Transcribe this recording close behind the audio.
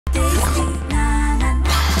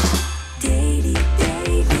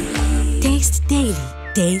Daily.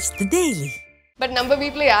 Taste the Daily. But நம்ம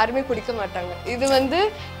வீட்ல யாருமே குடிக்க மாட்டாங்க. இது வந்து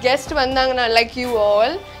கெஸ்ட் வந்தாங்கன்னா like you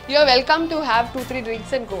all, you are welcome to have 2-3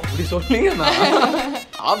 drinks and go. இப்படி சொன்னீங்கன்னா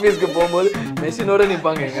ஆபீஸ்க்கு போகும்போது மெஷினோட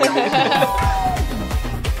நிப்பாங்க எங்க.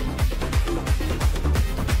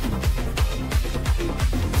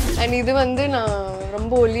 And இது வந்து நான்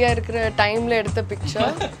ரொம்ப ஒல்லியா இருக்கிற டைம்ல எடுத்த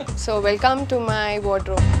picture. So welcome to my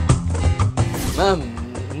wardrobe. Ma'am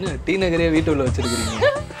என்ன டீ நகரே வீட்டுக்குள்ள வச்சிருக்கீங்க?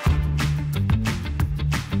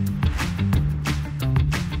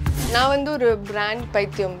 நான் வந்து ஒரு பிராண்ட்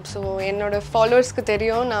பைத்தியம். ஸோ என்னோட ஃபாலோவர்ஸ்க்கு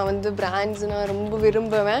தெரியும் நான் வந்து பிராண்ட்ஸ்னா ரொம்ப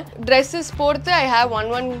விரும்புவேன். ட்ரெஸ்ஸஸ் பொறுத்து I have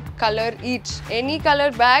one colour each, any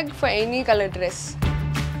colour bag for any colour dress.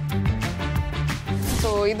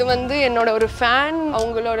 So இது வந்து என்னோட ஒரு ஃபேன்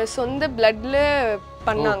அவங்களோட சொந்த பிளட்ல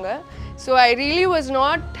பண்ணாங்க. So I really was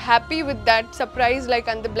not happy with that surprise.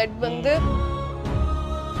 Like அந்த பிளட் வந்து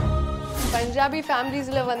பஞ்சாபி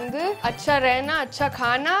ஃபேமிலிஸ்ல வந்து அச்சா ரேனா, அச்சா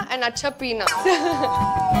கானா அண்ட் அச்சா பீனா.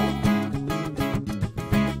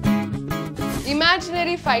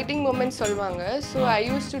 Imaginary fighting moments சொல்வாங்க. So I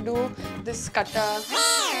used to do this kata,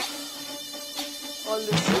 all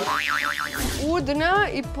this. ஊதுனா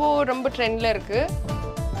இப்போ ரொம்ப ட்ரெண்ட்ல இருக்கு.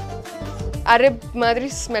 அரப் மாதிரி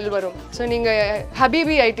ஸ்மெல் வரும். ஸோ நீங்க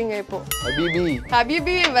ஹபீபி ஆயிட்டீங்க இப்போ.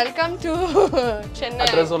 ஹபீபி வெல்கம் டு சென்னை.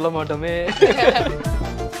 அட்ரஸ் சொல்ல மாட்டோமே.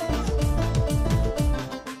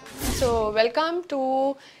 So welcome to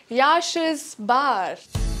Yash's bar.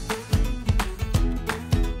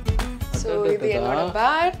 So இது என்னோட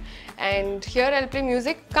bar and here I'll play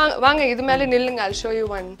music. வாங்க இது மேல நில்லுங்க. I'll show you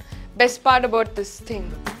one best part about this thing.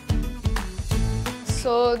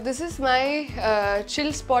 So this is my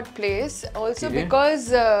chill spot place also because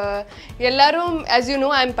எல்லாரும் as you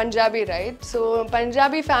know I'm Punjabi, right? So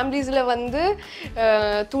Punjabi familiesல வந்து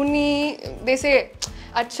துணி they say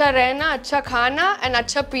அச்சா ரேனா, அச்சா கானா and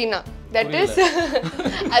அச்சா பீனா. தட் இஸ்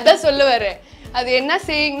அதான் சொல்ல வரேன். அது என்ன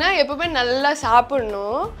செய்யுங்கன்னா எப்பவுமே நல்லா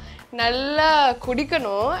சாப்பிடணும், நல்லா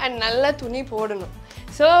குடிக்கணும் அண்ட் நல்லா துணி போடணும்.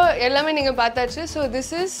 ஸோ எல்லாமே நீங்கள் பார்த்தாச்சு. So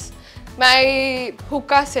this is my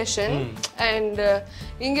hookah session. And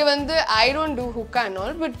இங்கே வந்து I don't do hookah and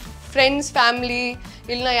all, but friends family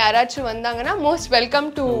இல்லைனா யாராச்சும் வந்தாங்கன்னா most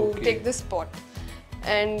welcome to take this spot.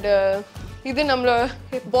 And இது நம்மளோட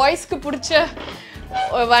பாய்ஸ்க்கு பிடிச்ச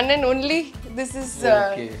one and only. This is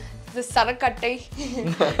the sarakattai.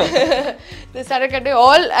 The sarakattai.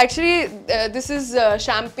 All actually this is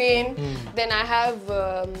champagne. Then I have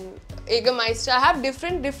Jägermeister. I have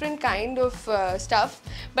different kind of stuff.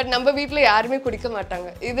 But நம்ம வீட்ல யாருமே குடிக்க மாட்டாங்க.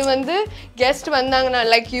 இது வந்து கெஸ்ட் வந்தாங்கன்னா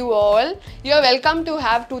like you all, you are welcome to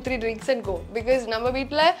have 2-3 drinks and go. Because நம்ம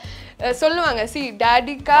வீட்ல சொல்லுவாங்க see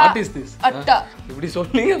daddy ka atta. இப்படி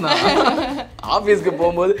சொன்னீங்கன்னா ஆபீஸ்க்கு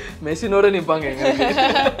போகும்போது மெஷினோட நிப்பாங்க எங்க.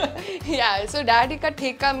 Yeah, so daddy ka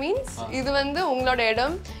theka means இது வந்து உங்களோட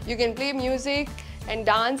இடம். You can play music and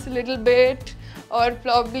dance a little bit or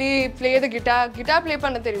probably play the guitar. Guitar play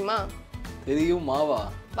பண்ண தெரியுமா? தெரியும் மாவா.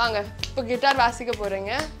 வாங்க இப்போ கிட்டார் வாசிக்க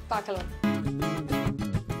போறீங்க, பார்க்கலாம்.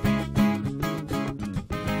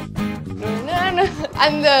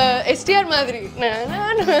 அந்த எஸ்டிஆர் மாதிரி.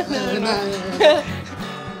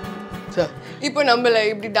 இப்போ நம்மள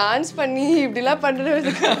இப்படி டான்ஸ் பண்ணி இப்படிலாம்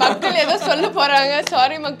பண்றதுக்கு மக்கள் ஏதோ சொல்ல போறாங்க.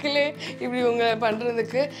 சாரி மக்களே இப்படி உங்க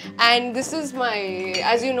பண்றதுக்கு. And this is my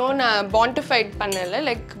as you know நான் born to fight பண்ணல.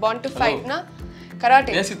 Like born to fightனா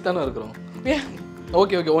karate. பேசிட்டு தான இருக்கோம்.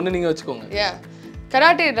 ஓகே ஒன்னு நீங்க வெச்சுக்கோங்க. Yeah,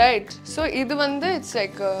 karate, right? So இது வந்து it's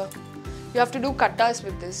like you have to do katas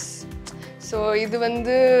with this. So இது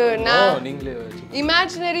வந்து நான் நீங்களே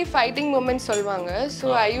imaginary fighting moments சொல்வாங்க. So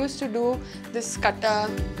I used to do this kata,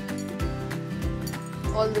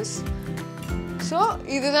 all this. So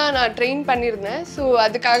இதுதான் நான் ட்ரெயின் பண்ணிருந்தேன். So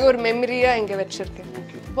அதுக்காக ஒரு மெமரியா இங்க வெச்சிருக்கேன்.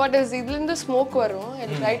 What is இதுல இருந்து ஸ்மோக் வரும்.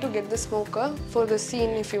 I'll try to get the smoker for the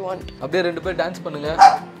scene if you want. அப்படியே ரெண்டு பேர் டான்ஸ் பண்ணுங்க.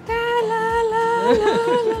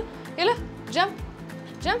 Ella, jump.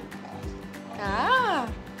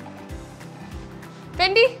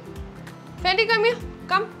 Fendi, come here.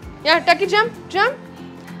 Come. Yeah, Taki, jump.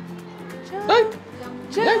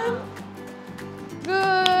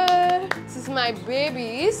 Good. This is my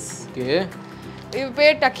babies. Okay. Iv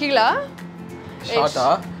per Takila. Shorta.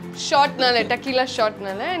 Short nale, Takila short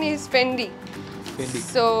nale, and he's Fendi.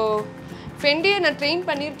 So Fendi na train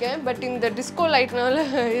பண்ணிருக்கேன், but in the disco light nale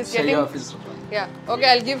is getting. Yeah. Okay,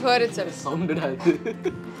 I'll give her itself. Sounded like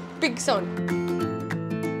Pig sound.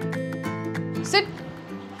 Sit.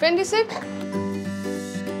 Fendi, sit.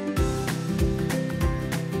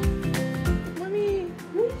 Mommy,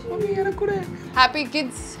 எனக்கு கூட. Happy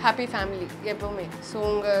kids, happy family எப்பவுமே. So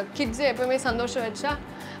உங்க kids எப்பவுமே சந்தோஷம் வச்சா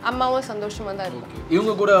அம்மாவும் சந்தோஷமாக தான் இருக்கும்.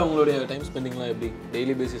 இவங்க கூட உங்களுடைய டைம் ஸ்பெண்டிங்லாம் எப்படி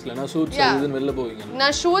டெய்லி பேசிஸ்ல? நான் ஷூட்ஸ் இதுன்னு வெளில போவீங்க?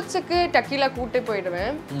 நான் ஷூட்ஸுக்கு டக்கீலா கூட்டு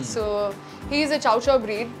போயிடுவேன். So he is a Chou Chou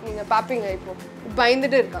breed. நீங்கள் பார்ப்பீங்க இப்போ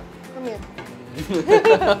பயந்துட்டு இருக்கான்.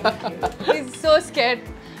 Is so scared.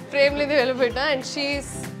 ஃப்ரேம்லேருந்து வெளில போயிட்டான். And she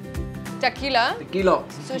is Tequila.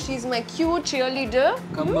 So she's my cute cheerleader.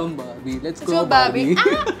 Come on, Barbie. Let's go, Barbie.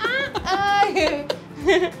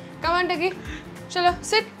 Come on, Taki. Chalo,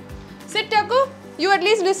 sit. Sit, Taku. You at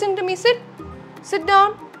least listen to me. Sit. Sit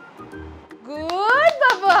down. Good,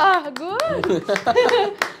 Papa. Good.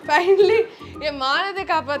 Finally, ye maanade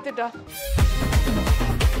kaapatita.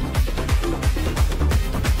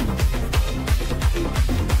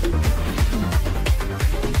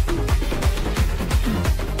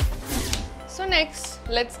 So next,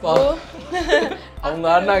 let's go. அவங்க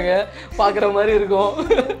ஆடுனாங்க பாக்குற மாதிரி இருக்கும்.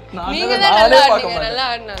 நீங்க தான் நல்லா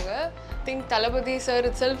ஆடுனாங்க. Think Thalapathy sir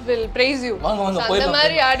itself will praise you. வாங்க அந்த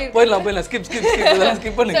மாதிரி ஆடி போயிடலாம் skip இதெல்லாம்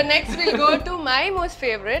skip பண்ணுங்க. So next we'll go to my most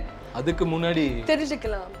favorite. அதுக்கு முன்னாடி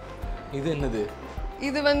தெரிஞ்சுக்கலாம். இது என்னது?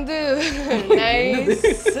 இது வந்து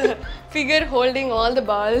nice figure holding all the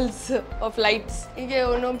balls of lights. இங்க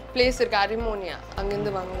ஒரு place இருக்கு அரிமோனியா. அங்க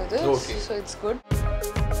இருந்து வாங்குனது. So it's good.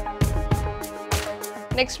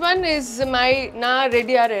 Next one is my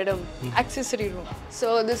ready accessory room. So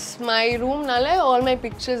this my room nala all my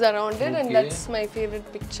pictures around it and that's my favorite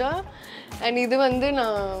picture. And idu vandu na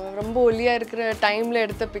romba olliya irukra time la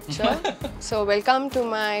edutha picture. So welcome to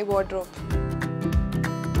my wardrobe.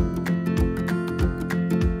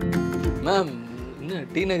 Ma'am, என்ன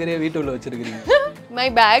tea நகரே வீட்டுல வச்சிருக்கீங்க? My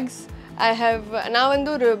bags நான் வந்து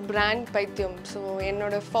ஒரு brand பைத்தியம். So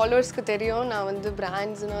என்னோட ஃபாலோவர்ஸ்க்கு தெரியும் நான் வந்து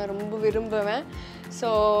பிராண்ட்ஸ் நான் ரொம்ப விரும்புவேன். ஸோ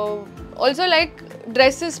ஆல்சோ லைக்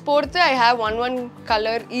ட்ரெஸ்ஸஸ் பொறுத்து I have one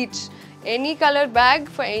colour each. Any colour bag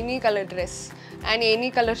for any colour dress and any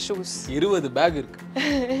colour shoes. 20 back இருக்கு.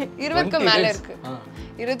 20க்கு மேலே இருக்கு.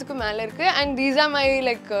 20க்கு மேலே இருக்கு. And these are my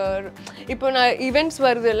like இப்போ நான் ஈவெண்ட்ஸ்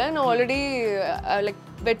வருது இல்லை நான் ஆல்ரெடி லைக்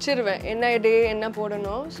வச்சிருவேன் என்ன டே என்ன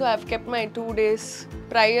போடணும். So I have kept my 2 days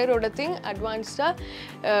ப்ரையரோட thing அட்வான்ஸ்டாக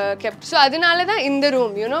kept. So அதனால தான் இந்த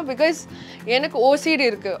ரூம் யூனோ பிகாஸ் எனக்கு ஓசிடி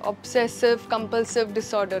இருக்குது, ஒப்சசிவ் கம்பல்சிவ்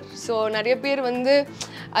டிஸார்டர். ஸோ நிறைய பேர் வந்து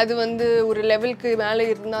அது வந்து ஒரு லெவலுக்கு மேலே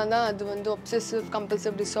இருந்தால் தான் அது வந்து ஒப்சசிவ்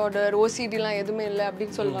கம்பல்சிவ் டிஸார்டர் ஓசிடிலாம் எதுவுமே இல்லை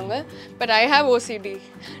அப்படின்னு சொல்லுவாங்க. But I have OCD.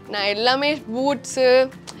 நான் எல்லாமே பூட்ஸு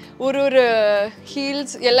ஒரு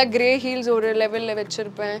ஹீல்ஸ் எல்லாம் கிரே ஹீல்ஸ் ஒரு லெவலில்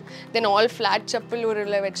வச்சுருப்பேன். தென் ஆல் ஃப்ளாட் செப்பல் ஒரு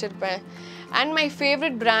வச்சுருப்பேன். And my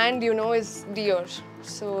favourite brand you know is Dior.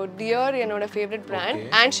 So Dior என்னோட favourite brand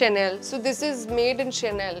and Chanel. So this is made in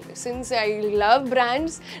Chanel. Since I love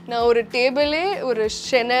brands நான் ஒரு டேபிளே ஒரு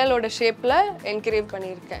Chanelோட ஷேப்பில் என்கரேஜ்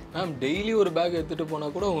பண்ணியிருக்கேன். மேம் டெய்லி ஒரு பேக் எடுத்துகிட்டு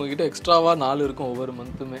போனால் கூட உங்ககிட்ட எக்ஸ்ட்ராவாக 4 இருக்கும் ஒவ்வொரு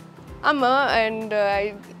மந்த்துமே. ஆமாம். அண்ட்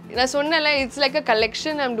நான் சொன்னல it's like a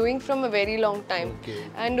collection I'm doing from a very long time.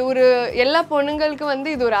 And ஒரு எல்லா பொண்ணுங்களுக்கு வந்து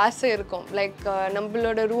இது ஒரு ஆசை இருக்கும் லைக்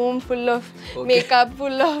நம்மளோட room full of makeup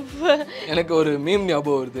full of. எனக்கு ஒரு மீம்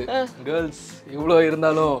ஞாபகம் வருது. கேர்ள்ஸ் இவ்வளோ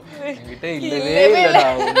இருந்தாலும் என்கிட்ட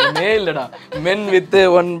இல்லடா men with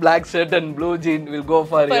one black shirt and blue jean will go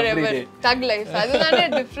for every day. Thug life. அதுதானே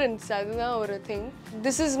டிஃபரன்ஸ். அதுதான் ஒரு thing.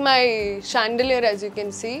 This is my chandelier as you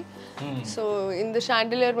can see. So இந்த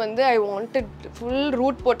chandelier வந்து I wanted full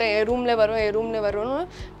root போட்டேன் என் ரூமில் வரும்.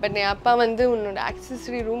 But என் அப்பா வந்து உன்னோட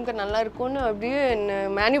ஆக்சஸரி ரூம்க்கு நல்லா இருக்கும்னு அப்படியே என்னை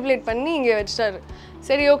மேனிப்புலேட் பண்ணி இங்கே வச்சிட்டாரு.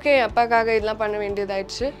 சரி ஓகே அப்பாக்காக இதெல்லாம் பண்ண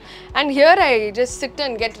வேண்டியதாயிடுச்சு. And here I just sit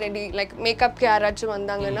and get ready like மேக்கப்க்கு யாராச்சும்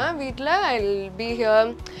வந்தாங்கன்னா வீட்டில் ஐ வில் பி ஹியர்.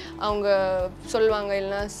 அவங்க சொல்லுவாங்க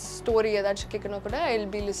இல்லைனா ஸ்டோரி ஏதாச்சும் கேட்கணும் கூட I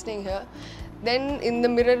will be listening here. தென் இந்த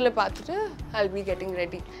மிரரில் பார்த்துட்டு I will be getting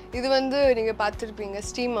ready. இது வந்து நீங்கள் பார்த்துருப்பீங்க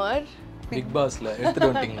ஸ்டீமர். பிக் பாஸ்ல எடுத்துட்டு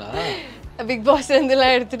வந்துட்டீங்களா? பிக்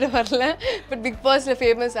பாஸ்லேருந்துலாம் எடுத்துகிட்டு வரல. பட் பிக் பாஸில்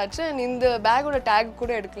ஃபேமஸ் ஆச்சு. அண்ட் இந்த பேக்கோட டேக்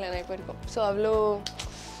கூட எடுக்கல நான் இப்போ இருக்கும். ஸோ அவ்வளோ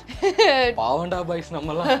பாவண்டா பாய்ஸ்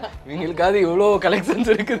நம்மலாம் இவங்களுக்காவது எவ்வளோ கலெக்ஷன்ஸ்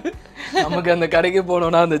இருக்குது. நமக்கு அந்த கடைக்கு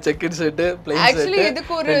போனோம்னா அந்த செக்கெட் ஷர்ட் ஆக்சுவலி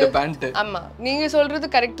இதுக்கு ஒரு பேண்ட். ஆமாம் நீங்கள் சொல்கிறது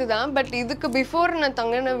கரெக்டு தான். பட் இதுக்கு பிஃபோர் நான்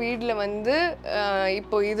தங்கின வீட்டில் வந்து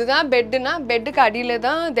இப்போ இதுதான் பெட்டுனா பெட்டுக்கு அடியில்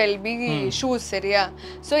தான் தெல் பி ஷூஸ் சரியா.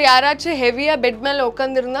 ஸோ யாராச்சும் ஹெவியாக பெட் மேலே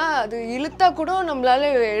உட்காந்துருந்தா அது இழுத்தா கூட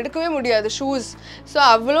நம்மளால எடுக்கவே முடியாது ஷூஸ். ஸோ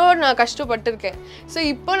அவ்வளோ நான் கஷ்டப்பட்டிருக்கேன். ஸோ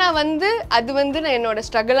இப்போ நான் வந்து அது வந்து நான் என்னோட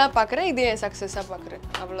ஸ்ட்ரகிளாக பார்க்குறேன். இது என் சக்ஸஸாக பார்க்குறேன்.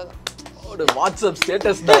 அவ்வளோதான். வாட்ஸ்அப்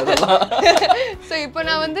ஸ்டேட்டஸ் தான் அதெல்லாம். ஸோ இப்போ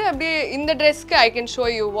நான் வந்து அப்படியே இந்த ட்ரெஸ்க்கு I can show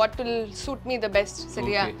you what will suit me the best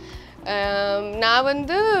சரியா. நான்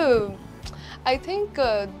வந்து I think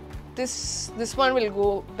this one will go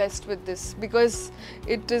best with this because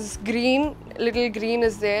it is green, little green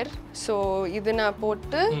is there. So idu na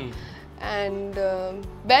potu and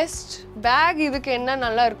best bag idukku enna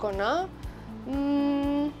nalla irukona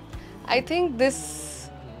I think this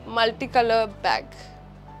multicolor bag,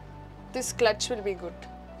 this clutch will be good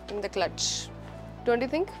in the clutch. Don't you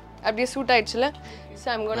think? Abhi suit aichla. So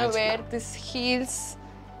I'm going to wear this heels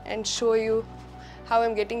and show you how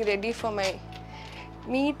I'm getting ready for my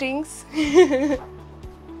meetings.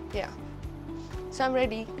 Yeah. So I'm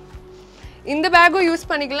ready. இந்த பேக்கும் use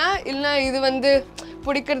பண்ணிக்கலாம் இல்லனா இது வந்து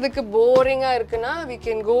பிடிக்கிறதுக்கு போரிங்கா இருக்குனா we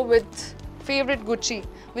can go with favorite Gucci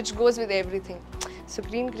which goes with everything. So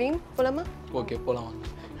green போலாமா? ஓகே போலாம்.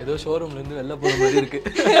 ஏதோ ஷோரூம்ல இருந்து வெளில போற மாதிரி இருக்கு.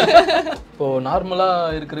 இப்போ நார்மலா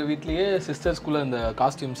இருக்கிற வீட்லயே சிஸ்டர்ஸ்க்குள்ள இந்த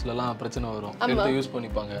காஸ்டியூம்ஸ்லலாம் பிரச்சனை வரும். எடுத்து யூஸ்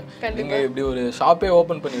பண்ணிப்பாங்க. நீங்க இப்படி ஒரு ஷாப்பே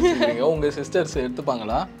ஓபன் பண்ணி வச்சிருக்கீங்க. உங்க சிஸ்டர்ஸ்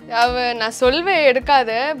எடுத்துப்பாங்களா? நான் சொல்வேன்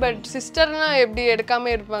எடுக்காத பட் சிஸ்டர்னா எப்படி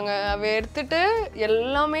எடுக்காம இருப்பாங்க. அவ எடுத்துட்டு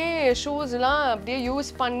எல்லாமே ஷூஸ்லாம் அப்படியே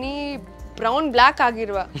யூஸ் பண்ணி brown black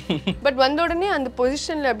ஆகிடுவா. பட் வந்த உடனே அந்த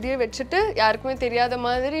பொசிஷன்ல அப்படியே வச்சுட்டு யாருக்குமே தெரியாத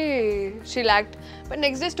மாதிரி she lacked. But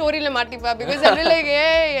next day ஸ்டோரியில மாட்டிப்பா because அப்படியே லைக்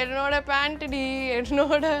என்னோட பேண்ட் டி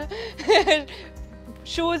என்னோட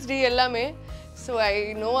ஷூஸ் டி எல்லாமே. So I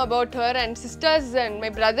know about her and sisters and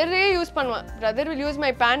my brother use பண்ணுவான். Brother will use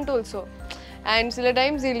my pant also. And சில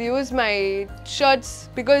times he'll use my shirts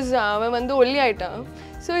because அவன் வந்து ஒல்லி ஆயிட்டான்.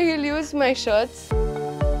 So he'll use my shirts.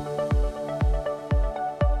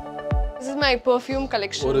 This is my perfume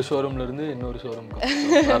collection. ஒரு ஷோரூம்ல இருந்து இன்னொரு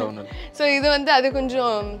ஷோரூம்க்கு வேற ஒன்னு. So இது வந்து அது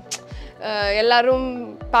கொஞ்சம் எல்லாரும்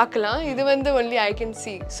பார்க்கலாம். இது வந்து only I can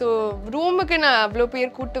see. So ரூமுக்கு நான் அவ்ளோ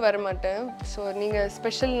பேர் கூட்டி வர மாட்டேன். So நீங்க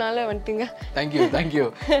ஸ்பெஷல்னால வந்துட்டீங்க. Thank you.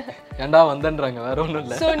 ஏண்டா வந்தன்றாங்க வேற ஒண்ணும்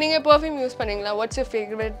இல்ல. So நீங்க perfume யூஸ் பண்ணீங்களா? What's your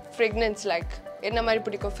favorite fragrance like? என்ன மாதிரி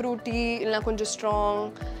பிடிக்கும்? ஃப்ரூட்டி இல்லனா கொஞ்சம் ஸ்ட்ராங்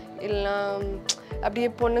இல்லனா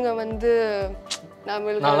அப்படியே பொண்ணுங்க வந்து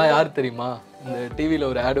நான்லாம் யார் தெரியுமா? இந்த டிவில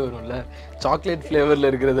ஒரு ஆட் வரும்ல சாக்லேட் ஃப்ளேவர்ல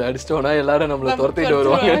இருக்குறது அடிச்சிட்டோனா எல்லாரும் நம்மள துரத்திட்டு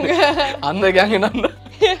வருவாங்க. அந்த கேங் நான்.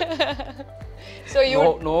 So you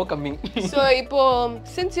no coming. So இப்போ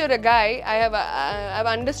since you're a guy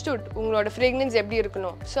I've understood உங்களோட fragrance எப்படி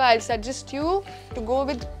இருக்கணும். So I'll suggest you to go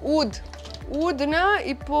with oud. Oudனா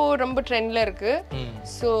இப்போ ரொம்ப ட்ரெண்ட்ல இருக்கு.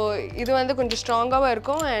 So இது வந்து கொஞ்சம் ஸ்ட்ராங்காவா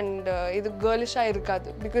இருக்கும் and இது girlish-ஆ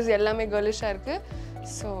இருக்காது because எல்லாமே girlish-ஆ இருக்கு.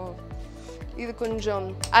 So இது கொஞ்சம்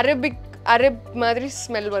அரப் மாதிரி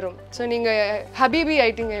ஸ்மெல் வரும். ஸோ நீங்கள் ஹபீபி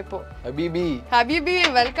ஆயிட்டீங்க இப்போ. ஹபீபி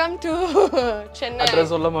வெல்கம் டு சென்னை.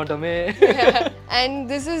 அட்ரஸ் சொல்ல மாட்டோமே. And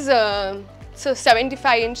this is so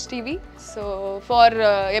 75-inch TV. So for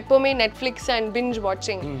எப்போவுமே நெட்ஃப்ளிக்ஸ் அண்ட் பிஞ்ச்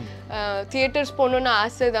வாட்சிங். தியேட்டர்ஸ் போகணுன்னு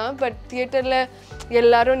ஆசை தான் பட் தியேட்டரில்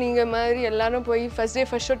எல்லாரும் நீங்கள் மாதிரி எல்லாரும் போய் first day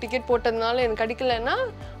first show ticket போட்டதுனால எனக்கு கிடைக்கலன்னா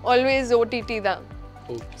ஆல்வேஸ் ஓடிடி தான்.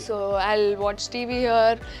 So I'll watch TV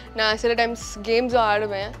here. நான் சில டைம்ஸ் கேம்ஸும்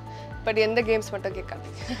ஆடுவேன் பட் எந்த கேம்ஸ் மட்டும் கேட்காது.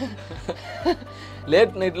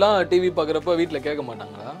 லேட் நைட்லாம் டிவி பார்க்குறப்ப வீட்டில் கேட்க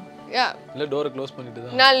மாட்டாங்களா? யா இல்லை டோரை க்ளோஸ் பண்ணிட்டு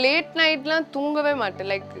தான். நான் லேட் நைட்லாம் தூங்கவே மாட்டேன்.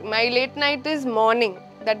 Like my late night is morning,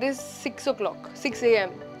 that is 6 o'clock 6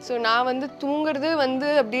 AM. So நான் வந்து தூங்குறது வந்து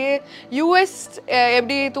அப்படியே யூஎஸ்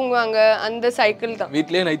எப்படி தூங்குவாங்க அந்த சைக்கிள் தான்.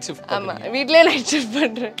 வீட்லேயே நைட் ஷிஃப்ட். ஆமாம் வீட்லேயே நைட் ஷிஃப்ட்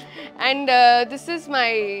பண்ணுறேன். அண்ட் திஸ் இஸ் மை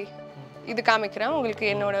இது காமிக்கிறேன் உங்களுக்கு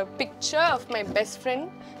என்னோட picture of my best friend.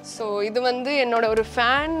 So இது வந்து என்னோட ஒரு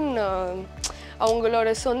ஃபேன் அவங்களோட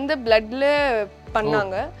சொந்த பிளட்ல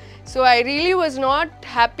பண்ணாங்க. So I really was not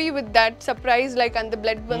happy with that surprise. Like அந்த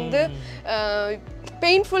பிளட் வந்து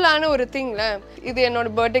பெயின்ஃபுல்லான ஒரு திங்ல இது என்னோட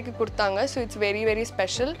பர்த்டேக்கு கொடுத்தாங்க. So it's very very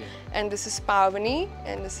special. And this is Pavani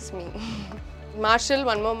and this is me. Marshal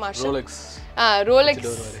one more marshal.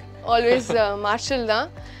 Rolex always marshal தான்.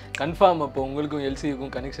 கன்ஃபார்ம் அப்போ உங்களுக்கும்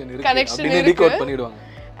எல்சிக்கும் கனெக்ஷன் இருக்கு. டீகோட் பண்ணிடுவாங்க.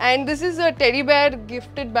 And this is a teddy bear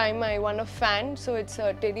gifted by my one of fan. So it's a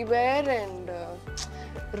teddy bear and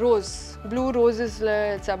rose, blue roses la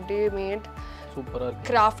it's update made. Super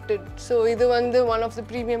crafted. So idu vandu one of the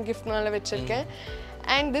premium gift nala vechiruken.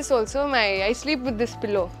 And this also I sleep with this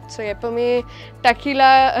pillow. So எப்பமே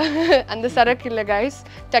tequila அந்த சரக்கு இல்லை guys,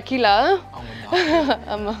 tequila.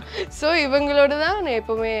 ஆமா. So இவங்களோட தான் நான்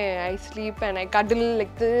எப்பமே I sleep and I cuddle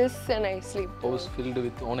like this and I sleep. House filled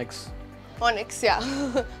with onyx, yeah.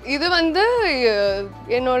 இது வந்து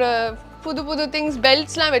என்னோட புது திங்ஸ்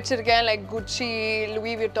பெல்ட்ஸ்லாம் வச்சிருக்கேன் லைக் குச்சி,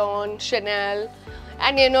 லூயி விட்டான், ஷெனல்.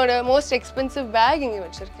 அண்ட் என்னோட மோஸ்ட் எக்ஸ்பென்சிவ் பேக் இங்கே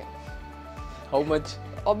வச்சிருக்கேன். How much?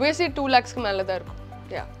 Obviously 2 lakhsக்கு மேல தான் இருக்கும்.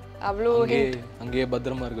 யா அவ்வளோ அங்கேயே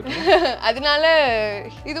பத்திரமா இருக்கட்டும். அதனால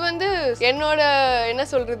இது வந்து என்னோட என்ன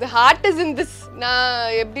சொல்றது ஹார்ட் இஸ் இன் திஸ்.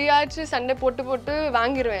 நான் எப்படியாச்சும் சண்டை போட்டு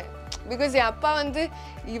வாங்கிடுவேன். பிகாஸ் என் அப்பா வந்து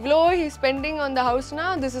இவ்வளோ he spending on the ஹவுஸ்னா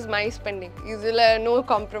this is my spending. இதில் no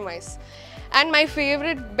compromise. And my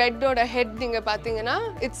favourite பெட்டோட head நீங்கள் பார்த்தீங்கன்னா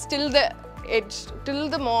இட்ஸ் ஸ்டில் த எட்ஜ் டில்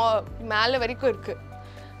த மேலே வரைக்கும் இருக்குது.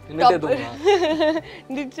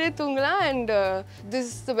 நிச்சே தூங்கலாம். And this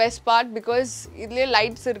is the best part because இதுலேயே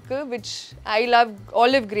லைட்ஸ் இருக்கு which I love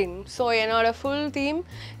olive green. So என்னோட full theme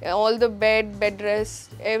all the bed rest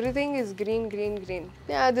everything is green.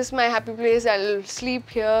 This is my happy place. I'll sleep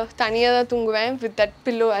here. தனியாக தான் தூங்குவேன் with that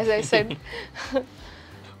pillow as I said.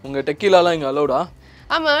 உங்கள் டெக்கீலாலாம் இங்கே அலௌடா?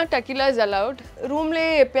 ஆமாம், tequila is allowed.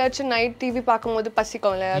 ரூம்லேயே எப்பயாச்சும் night TV பார்க்கும்போது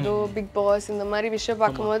பசிக்கும்ல, அதுவும் பிக் பாஸ் இந்த மாதிரி விஷயம்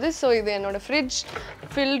பார்க்கும்போது. ஸோ இது என்னோட fridge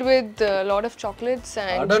filled with lot of chocolates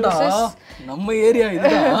and juices. நம்ம ஏரியா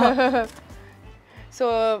இதுதான். ஸோ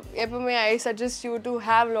எப்பவுமே I suggest you to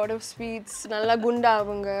have lot of sweets. நல்லா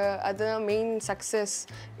குண்டாகுங்க, அதுதான் மெயின் சக்ஸஸ்.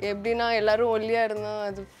 எப்படின்னா எல்லோரும் ஒல்லியாக இருந்தால்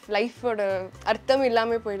அது லைஃபோட அர்த்தம்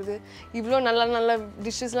இல்லாமல் போயிடுது. இவ்வளோ நல்ல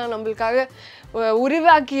டிஷ்ஷஸ்லாம் நம்மளுக்காக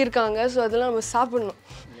உருவாக்கியிருக்காங்க. ஸோ அதெல்லாம் நம்ம சாப்பிட்ணும்.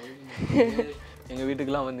 எங்கள்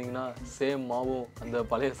வீட்டுக்கெலாம் வந்தீங்கன்னா சேம் மாவும் அந்த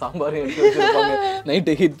பழைய சாம்பாரும் எடுத்து வச்சுருப்பாங்க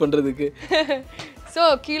நைட்டு ஹீட் பண்ணுறதுக்கு. ஸோ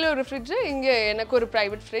கீழே ஒரு ஃப்ரிட்ஜு, இங்கே எனக்கு ஒரு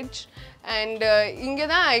ப்ரைவேட் ஃப்ரிட்ஜ். அண்ட் இங்கே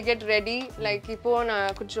தான் ஐ கெட் ரெடி. லைக் இப்போது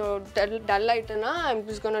நான் கொஞ்சம் dull ஆகிட்டேன்னா I'm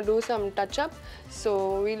just gonna two some touch up. So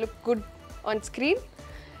we look good on screen.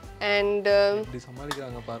 And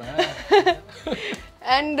சமாளிக்கிறாங்க பாரு.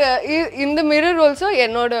 அண்ட் இந்த மிரர் ஆல்சோ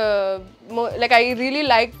என்னோட like I really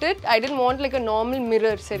liked it. I tent want like a normal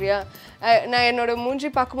mirror. சரியா, நான் என்னோட மூஞ்சி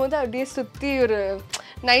பார்க்கும்போது அப்படியே சுற்றி ஒரு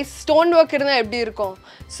நைஸ் ஸ்டோன் ஒர்க் இருந்தால் எப்படி இருக்கும்.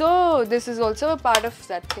 So this is also a part of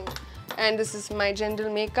that thing. And this is my general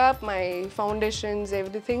makeup, my foundations,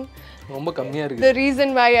 everything. ரொம்ப கம்மியா இருக்கு. The reason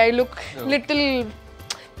why I look little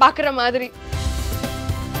pakra madri.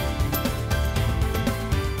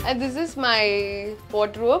 And this is my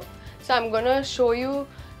wardrobe. So I'm gonna show you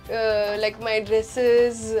like my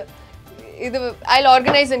dresses. I'll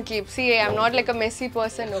organize and keep. See, I'm not like a messy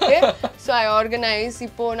person, okay? So I organize.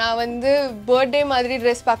 Ipo na vandu birthday madri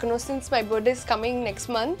dress pakano since my birthday is coming next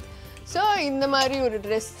month. So இந்த மாதிரி ஒரு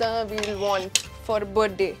dress தான் we will want for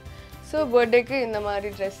birthday. So birthday-க்கு இந்த மாதிரி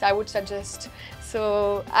dress I would suggest. So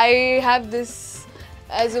I have this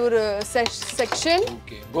as ஒரு section.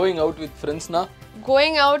 Okay. Going out with friends na?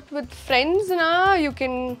 Going out with friends na, you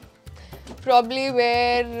can probably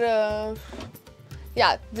wear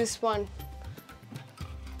yeah, this one.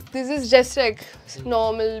 This is just like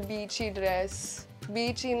normal beachy dress.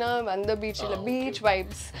 பீச்சினா அந்த பீச்சில் beach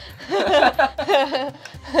vibes.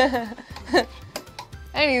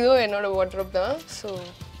 And இதுவும் என்னோட wardrobe தான். So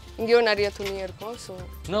இங்கேயும் நிறைய துணி இருக்கும். So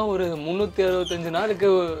இன்னும் ஒரு 365 நாளுக்கு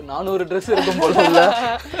 400 ட்ரெஸ் இருக்கும் போல.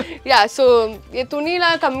 யா, ஸோ என்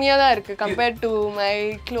துணிலாம் கம்மியாக தான் இருக்குது compared to my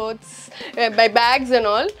clothes, my packs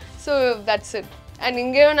and all. So that's it. And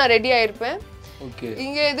இங்கேயும் நான் ரெடி ஆகிருப்பேன். ஓகே,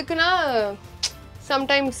 இங்கே எதுக்குன்னா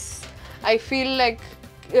sometimes I feel like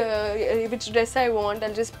which dress I want,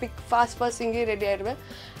 I'll just pick fast இங்கே ரெடி ஆகிடுவேன்.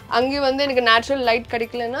 அங்கே வந்து எனக்கு நேச்சுரல் லைட்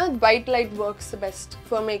கிடைக்கலன்னா white light works the best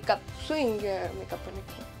for makeup. So இங்கே மேக்கப்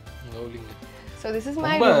பண்ணிக்கலாம். So this is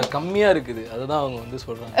my. ரொம்ப கம்மியாக இருக்குது, அதுதான் அவங்க வந்து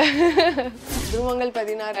சொல்கிறாங்க. திருமங்கல்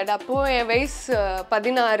 16. அப்போது என் வயசு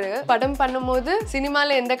 16. படம் பண்ணும்போது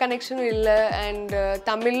சினிமாவில் எந்த கனெக்ஷனும் இல்லை. அண்ட்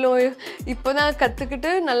தமிழும் இப்போ தான்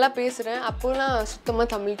கற்றுக்கிட்டு நல்லா பேசுகிறேன். அப்போலாம் சுத்தமாக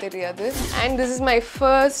தமிழ் தெரியாது. And this is my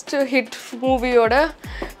first hit மூவியோட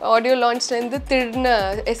ஆடியோ லான்ச்லேருந்து திருடின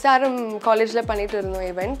எஸ்ஆர்எம் காலேஜில் பண்ணிட்டு இருந்தோம்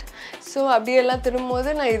ஈவெண்ட். ஸோ அப்படியெல்லாம் திரும்பும்போது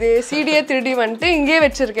நான் இதே சிடியை திருடி வந்துட்டு இங்கேயே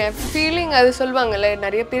வச்சுருக்கேன். ஃபீலிங் அது சொல்லுவாங்கல்ல,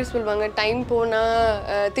 நிறைய பேர் சொல்லுவாங்க டைம் போனால்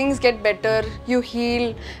things get better, you heel,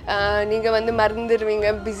 நீங்கள் வந்து மறந்துடுவீங்க,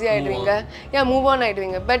 பிஸி ஆகிடுவீங்க, ஏன் மூவ் ஆன்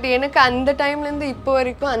ஆகிடுவீங்க. பட் எனக்கு அந்த டைம்லேருந்து இப்போ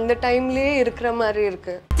வரைக்கும் அந்த டைம்லேயே இருக்கிற மாதிரி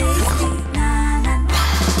இருக்குது.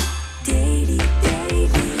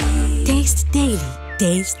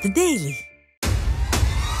 Taste the Daily.